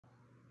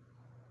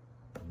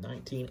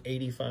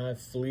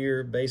1985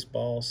 Fleer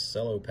Baseball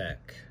Cello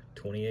Pack.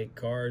 28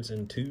 cards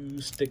and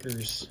 2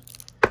 stickers.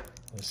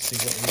 Let's see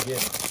what we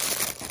get.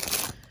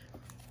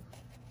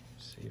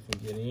 See if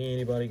we get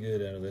anybody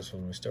good out of this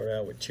one. We start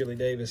out with Chili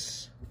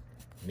Davis,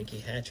 Mickey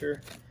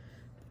Hatcher,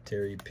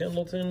 Terry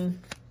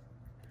Pendleton,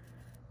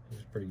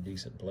 who's a pretty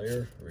decent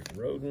player, Rick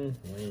Rhoden,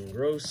 Wayne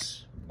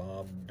Gross,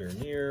 Bob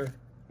Dernier,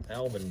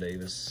 Alvin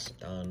Davis,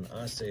 Don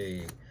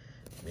Ace,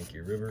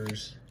 Mickey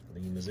Rivers,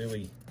 Lee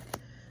Mazzilli,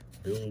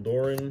 Bill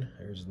Doran.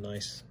 There's a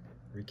nice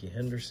Ricky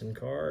Henderson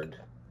card.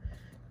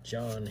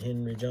 John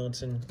Henry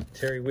Johnson,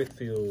 Terry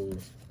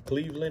Whitfield,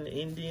 Cleveland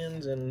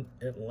Indians and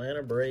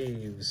Atlanta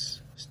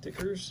Braves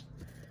stickers.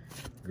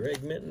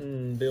 Greg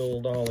Minton,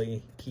 Bill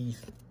Dolly,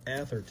 Keith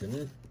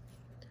Atherton.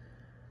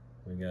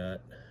 We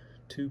got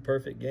 2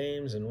 perfect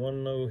games and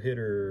 1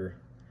 no-hitter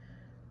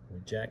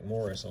with Jack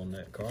Morris on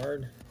that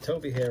card.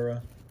 Toby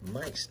Harrah,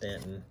 Mike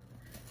Stanton,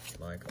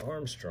 Mike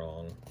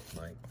Armstrong,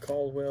 Mike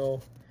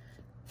Caldwell,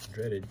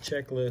 Dreaded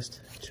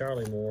Checklist,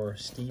 Charlie Moore,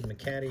 Steve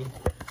McCatty,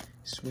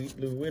 Sweet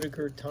Lou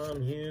Whitaker,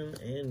 Tom Hume,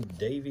 and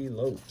Davey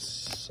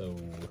Lopes. So,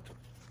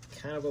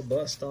 kind of a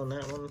bust on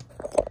that one.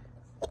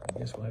 I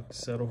guess we'll have to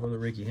settle for the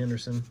Ricky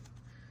Henderson.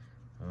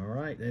 All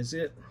right, that's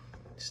it.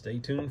 Stay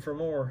tuned for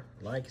more.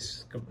 Like,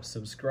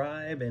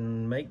 subscribe,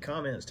 and make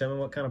comments. Tell me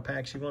what kind of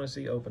packs you want to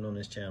see open on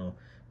this channel.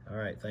 All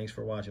right, thanks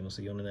for watching. We'll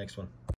see you on the next one.